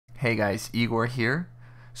Hey guys, Igor here.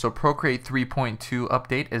 So Procreate 3.2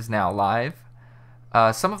 update is now live.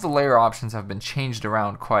 Some of the layer options have been changed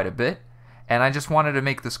around quite a bit, and I just wanted to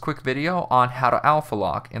make this quick video on how to alpha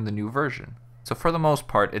lock in the new version. So for the most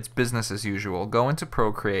part, it's business as usual. Go into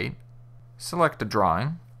Procreate, select a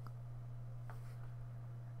drawing.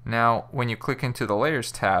 Now, when you click into the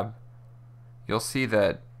Layers tab, you'll see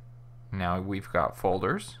that now we've got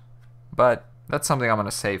folders, but that's something I'm going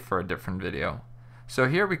to save for a different video. So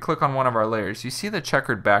here we click on one of our layers. You see the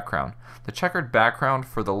checkered background. The checkered background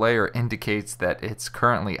for the layer indicates that it's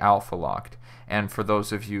currently alpha locked. And for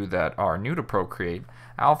those of you that are new to Procreate,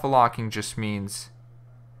 alpha locking just means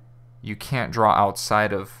you can't draw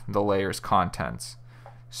outside of the layer's contents.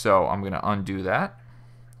 So I'm going to undo that,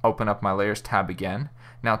 open up my Layers tab again.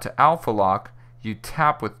 Now to alpha lock, you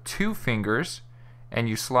tap with 2 fingers and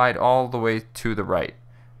you slide all the way to the right.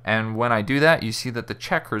 And when I do that, you see that the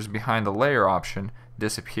checkers behind the layer option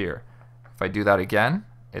disappear. If I do that again,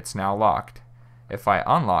 it's now locked. If I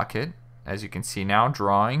unlock it, as you can see now,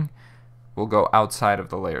 drawing will go outside of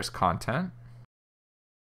the layer's content.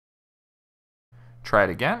 Try it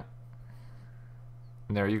again.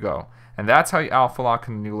 And there you go. And that's how you alpha lock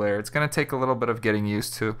in the new layer. It's going to take a little bit of getting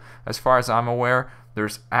used to. As far as I'm aware,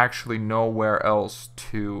 there's actually nowhere else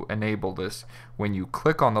to enable this. When you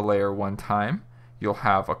click on the layer one time, you'll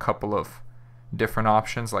have a couple of different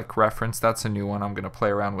options like reference. That's a new one. I'm going to play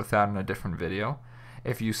around with that in a different video.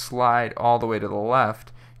 If you slide all the way to the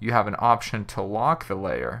left, you have an option to lock the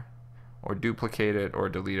layer or duplicate it or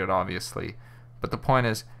delete it, obviously. But the point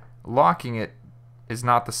is, locking it is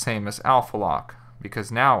not the same as alpha lock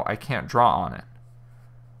because now I can't draw on it.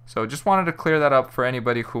 So just wanted to clear that up for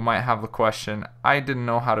anybody who might have the question. I didn't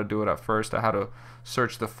know how to do it at first. I had to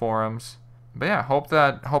search the forums. But yeah, hope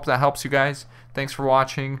that helps you guys. Thanks for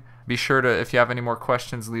watching. Be sure to, if you have any more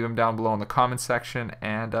questions, leave them down below in the comment section.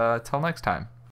 And till next time.